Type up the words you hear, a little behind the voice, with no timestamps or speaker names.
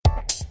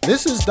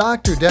This is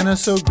Dr.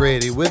 Dennis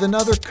O'Grady with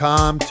another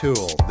calm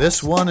tool,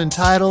 this one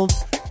entitled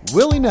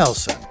Willie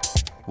Nelson,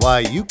 Why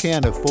You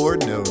Can't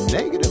Afford No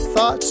Negative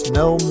Thoughts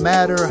No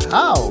Matter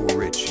How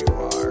Rich You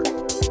Are.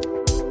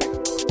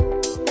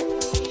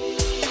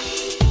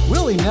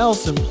 Willie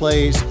Nelson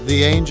plays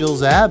the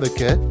angel's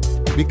advocate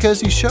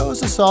because he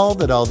shows us all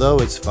that although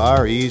it's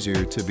far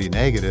easier to be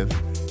negative,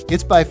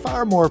 it's by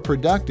far more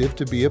productive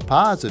to be a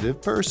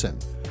positive person.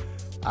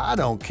 I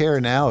don't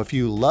care now if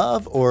you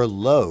love or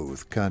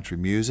loathe country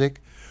music.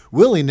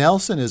 Willie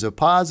Nelson is a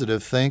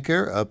positive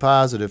thinker, a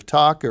positive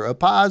talker, a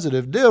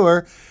positive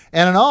doer,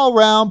 and an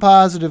all-round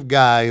positive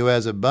guy who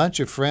has a bunch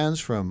of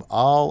friends from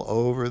all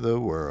over the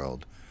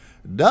world.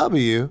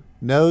 W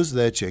knows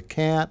that you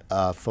can't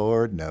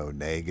afford no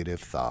negative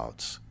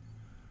thoughts.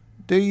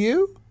 Do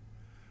you?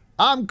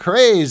 I'm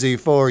crazy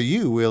for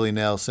you, Willie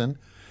Nelson.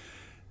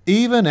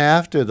 Even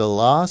after the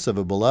loss of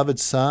a beloved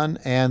son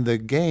and the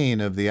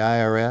gain of the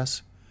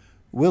IRS,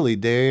 Willie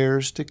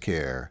dares to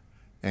care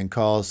and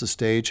calls the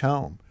stage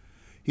home.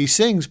 He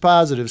sings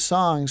positive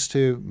songs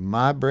to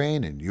my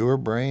brain and your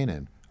brain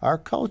and our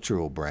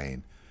cultural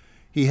brain.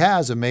 He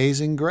has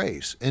amazing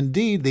grace.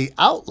 Indeed, the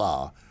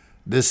outlaw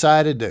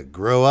decided to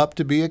grow up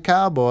to be a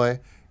cowboy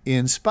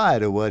in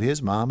spite of what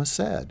his mama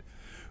said.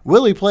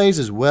 Willie plays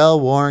his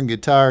well-worn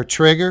guitar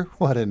Trigger,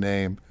 what a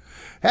name,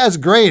 has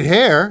great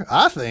hair,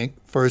 I think,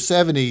 for a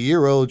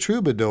 70-year-old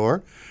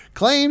troubadour,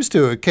 claims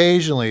to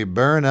occasionally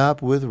burn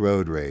up with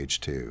road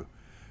rage, too.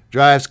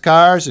 Drives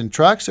cars and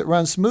trucks that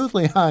run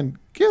smoothly on,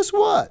 guess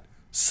what?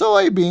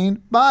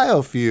 Soybean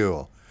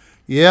biofuel.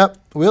 Yep,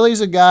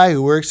 Willie's a guy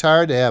who works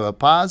hard to have a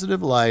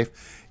positive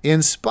life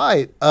in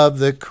spite of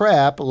the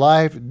crap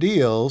life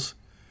deals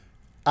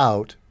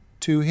out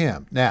to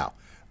him. Now,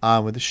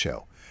 on with the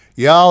show.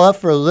 Y'all up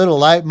for a little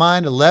light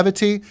mind and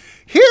levity?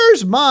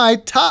 Here's my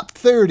top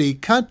 30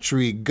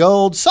 country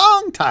gold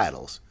song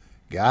titles.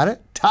 Got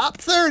it? Top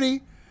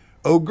 30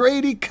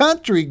 O'Grady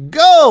Country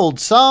Gold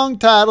song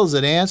titles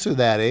that answer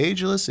that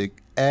ageless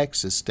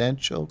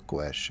existential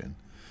question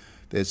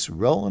that's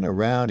rolling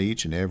around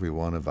each and every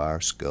one of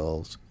our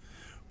skulls.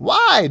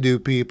 Why do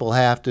people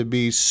have to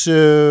be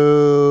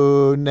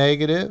so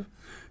negative?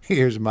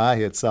 Here's my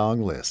hit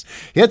song list.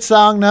 Hit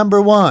song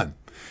number 1.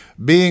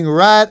 Being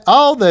right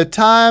all the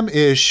time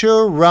is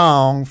sure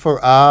wrong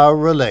for our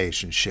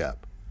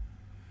relationship.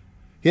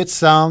 Hit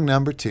song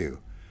number 2.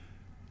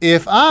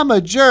 If I'm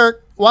a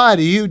jerk, why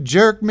do you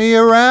jerk me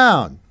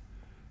around?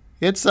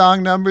 Hit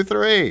song number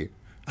 3.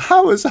 I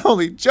was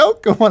only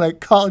joking when I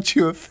called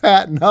you a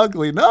fat and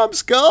ugly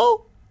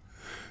numbskull.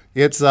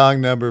 Hit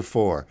song number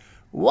 4.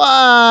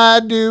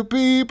 Why do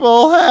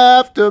people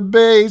have to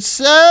be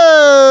so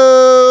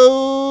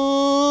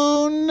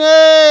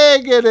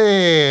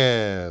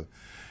negative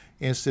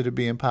instead of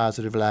being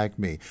positive like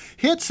me?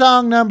 Hit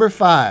song number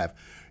 5.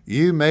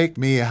 You make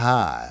me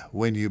high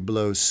when you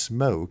blow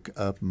smoke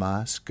up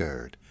my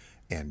skirt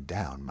and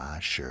down my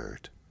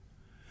shirt.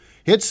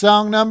 Hit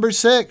song number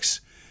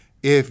 6.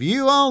 If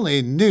you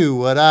only knew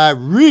what I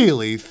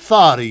really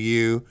thought of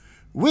you,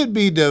 we'd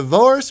be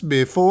divorced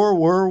before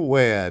we're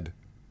wed.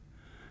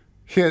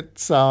 Hit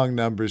song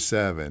number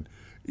 7.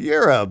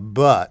 You're a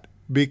butt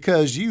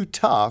because you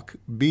talk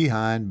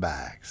behind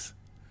backs.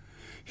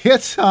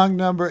 Hit song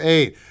number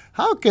 8.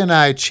 How can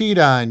I cheat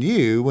on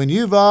you when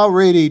you've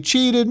already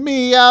cheated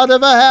me out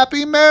of a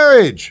happy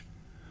marriage?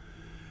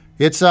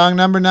 Hit song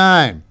number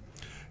 9.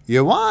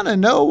 You want to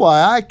know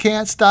why I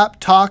can't stop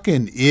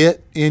talking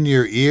it in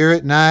your ear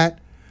at night?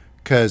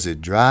 'Cause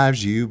it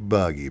drives you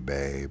buggy,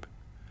 babe.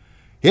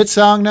 Hit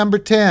song number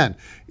 10.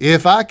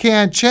 If I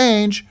can't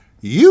change,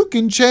 you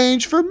can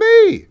change for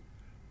me.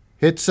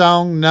 Hit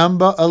song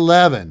number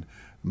 11.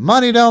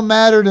 Money don't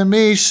matter to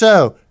me,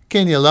 so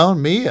can you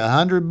loan me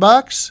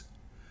 $100?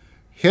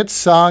 Hit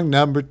song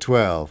number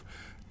 12.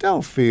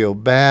 Don't feel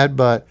bad,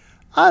 but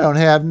I don't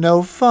have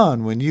no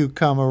fun when you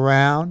come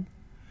around.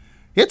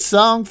 Hit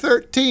song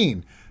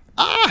 13.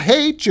 I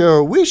hate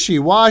your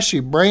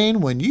wishy-washy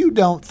brain when you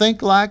don't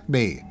think like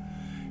me.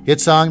 Hit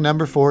song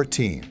number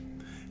 14.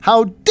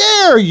 How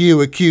dare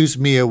you accuse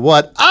me of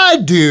what I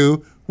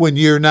do when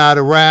you're not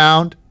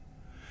around?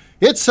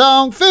 Hit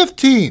song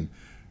 15.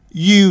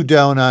 You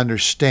don't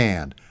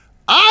understand.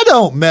 I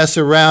don't mess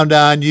around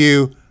on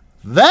you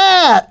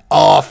that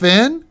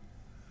often.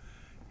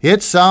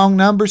 Hit song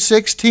number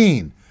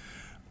 16.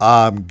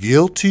 I'm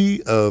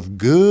guilty of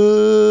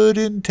good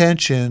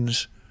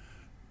intentions,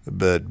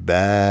 but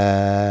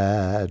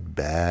bad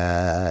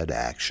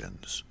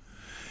actions.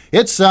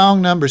 Hit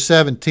song number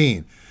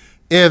 17.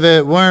 If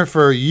it weren't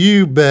for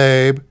you,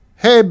 babe,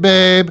 hey,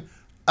 babe,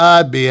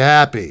 I'd be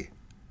happy,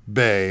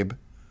 babe.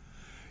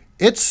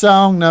 It's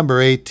song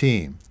number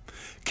 18.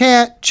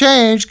 Can't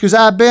change 'cause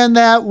I've been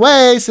that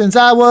way since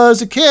I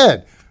was a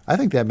kid. I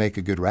think that'd make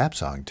a good rap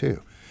song,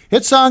 too.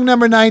 Hit song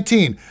number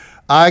 19.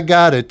 I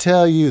gotta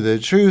tell you the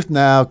truth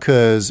now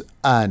 'cause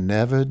I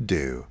never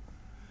do.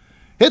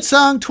 Hit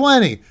song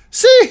 20.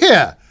 See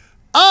here,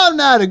 I'm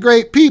not a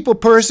great people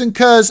person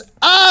 'cause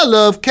I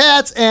love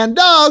cats and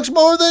dogs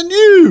more than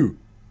you.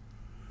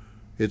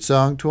 Hit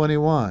song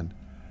 21.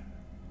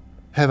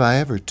 Have I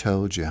ever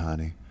told you,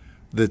 honey,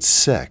 that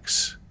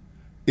sex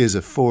is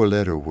a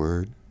 4-letter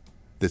word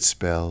that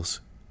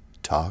spells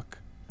talk,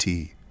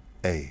 T-A-L-K?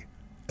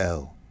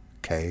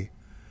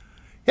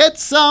 Hit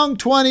song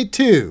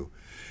 22.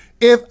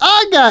 If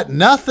I got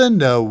nothing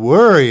to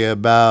worry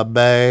about,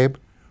 babe,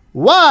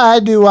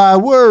 why do I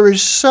worry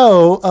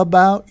so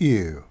about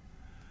you?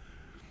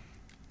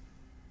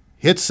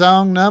 Hit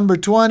song number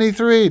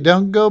 23.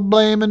 Don't go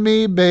blaming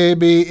me,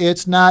 baby.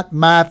 It's not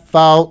my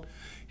fault.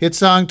 Hit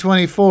song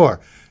 24.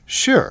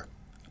 Sure,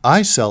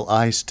 I sell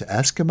ice to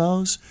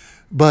Eskimos,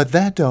 but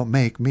that don't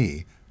make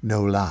me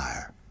no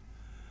liar.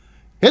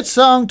 Hit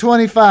song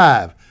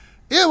 25.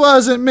 It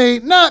wasn't me,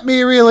 not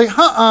me really.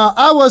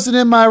 I wasn't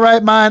in my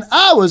right mind.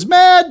 I was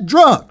mad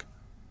drunk.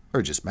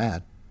 Or just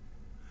mad.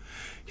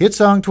 Hit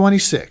song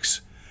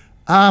 26.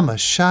 I'm a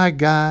shy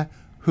guy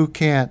who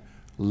can't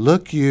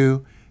look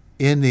you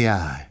in the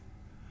eye.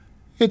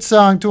 Hit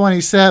song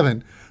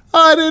 27.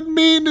 I didn't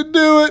mean to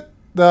do it,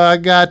 though I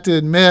got to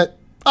admit,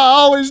 I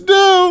always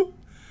do.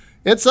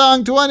 Hit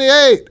song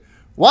 28.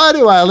 Why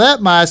do I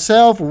let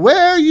myself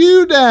wear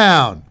you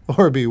down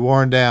or be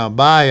worn down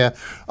by you?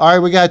 All right,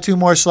 we got 2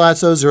 more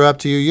slots. Those are up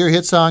to you. Your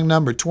hit song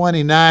number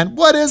 29.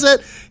 What is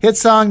it? Hit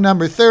song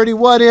number 30.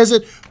 What is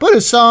it? Put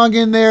a song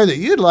in there that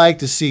you'd like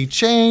to see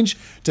change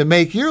to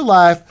make your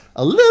life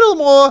a little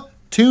more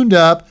tuned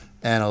up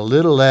and a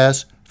little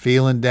less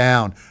feeling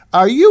down.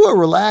 Are you a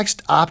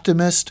relaxed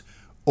optimist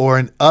or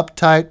an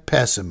uptight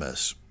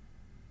pessimist?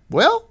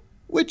 Well,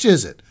 which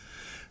is it?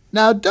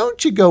 Now,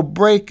 don't you go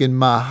breaking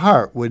my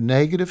heart with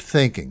negative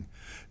thinking.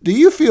 Do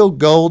you feel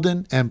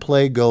golden and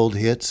play gold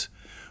hits?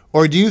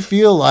 Or do you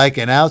feel like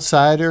an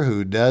outsider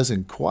who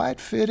doesn't quite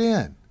fit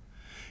in?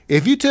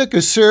 If you took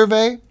a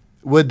survey,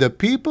 would the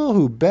people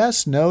who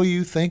best know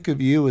you think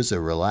of you as a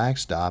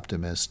relaxed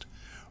optimist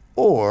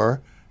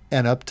or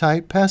an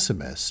uptight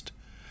pessimist?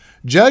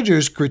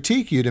 Judges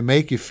critique you to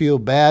make you feel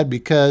bad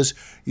because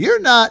you're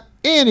not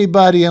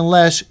anybody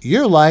unless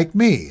you're like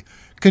me.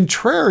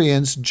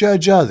 Contrarians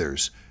judge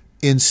others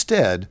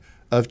instead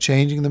of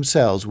changing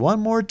themselves. One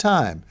more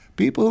time,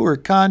 people who are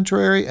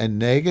contrary and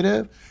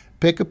negative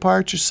pick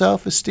apart your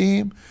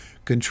self-esteem.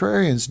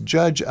 Contrarians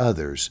judge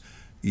others,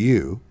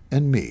 you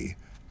and me,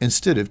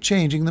 instead of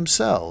changing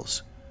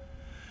themselves.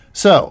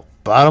 So,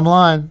 bottom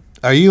line,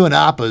 are you an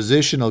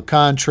oppositional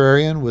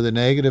contrarian with a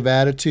negative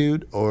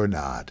attitude or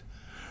not?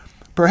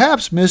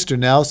 Perhaps Mr.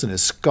 Nelson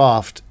is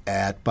scoffed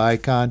at by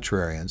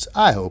contrarians.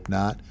 I hope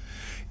not.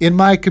 In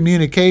my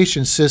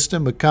communication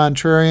system, a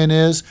contrarian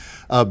is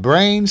a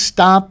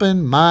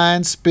brain-stomping,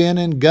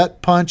 mind-spinning,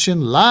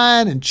 gut-punching,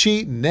 lying and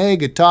cheating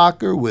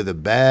neg-a-talker with a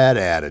bad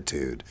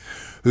attitude,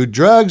 who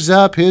drugs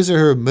up his or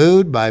her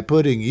mood by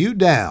putting you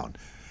down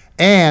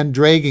and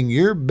dragging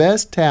your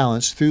best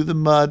talents through the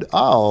mud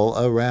all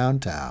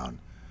around town.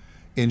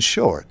 In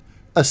short,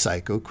 a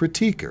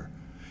psycho-critiquer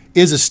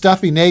is a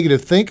stuffy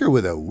negative thinker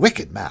with a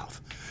wicked mouth.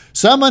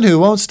 Someone who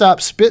won't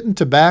stop spitting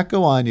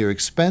tobacco on your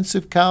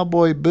expensive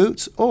cowboy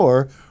boots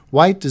or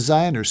white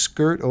designer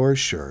skirt or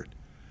shirt.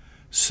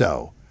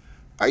 So,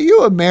 are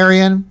you a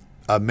Marian,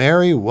 a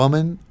merry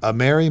woman, a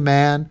merry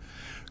man?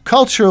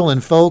 Cultural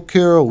and folk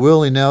hero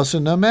Willie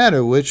Nelson, no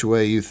matter which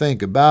way you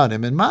think about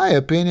him, in my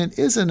opinion,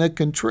 isn't a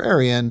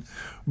contrarian,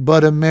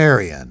 but a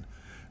Marian.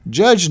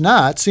 Judge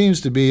not seems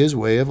to be his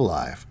way of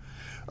life.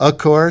 Of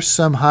course,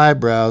 some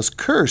highbrows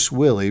curse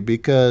Willie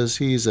because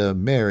he's a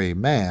merry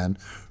man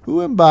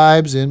who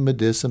imbibes in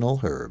medicinal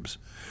herbs.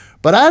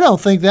 But I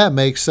don't think that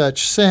makes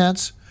such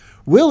sense.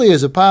 Willie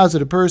is a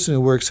positive person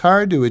who works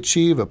hard to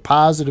achieve a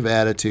positive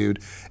attitude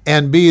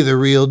and be the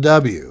real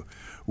W.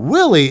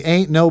 Willie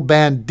ain't no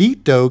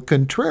bandito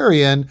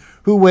contrarian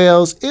who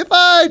wails, "If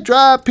I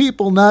drive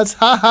people nuts,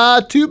 ha-ha,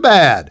 too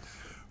bad."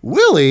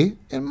 Willie,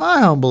 in my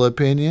humble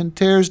opinion,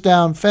 tears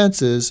down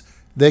fences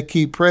that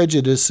keep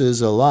prejudices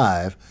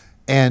alive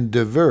and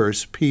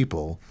diverse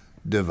people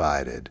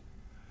divided.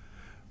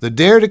 The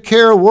Dare to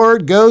Care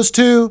award goes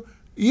to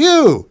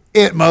you.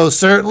 It most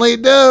certainly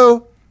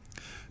do.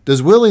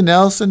 Does Willie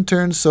Nelson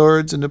turn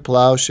swords into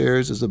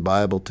plowshares as the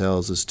Bible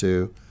tells us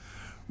to?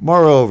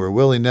 Moreover,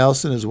 Willie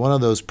Nelson is one of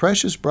those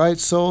precious bright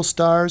soul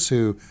stars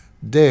who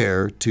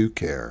dare to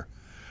care.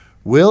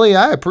 Willie,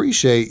 I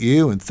appreciate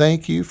you and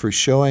thank you for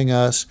showing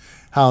us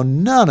how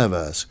none of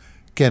us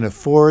can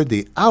afford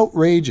the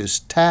outrageous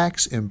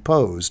tax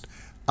imposed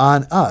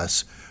on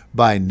us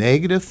by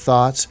negative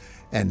thoughts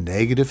and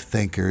negative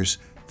thinkers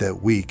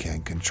that we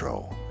can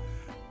control.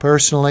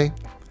 Personally,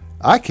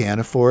 I can't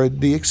afford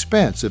the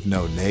expense of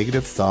no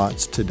negative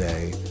thoughts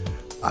today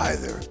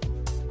either.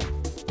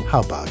 How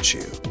about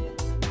you?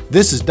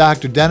 This is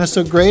Dr. Dennis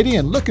O'Grady,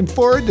 and looking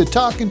forward to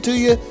talking to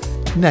you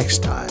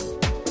next time.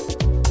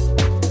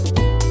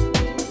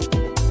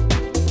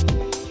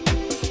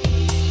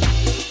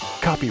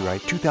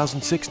 Copyright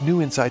 2006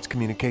 New Insights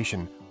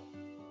Communication.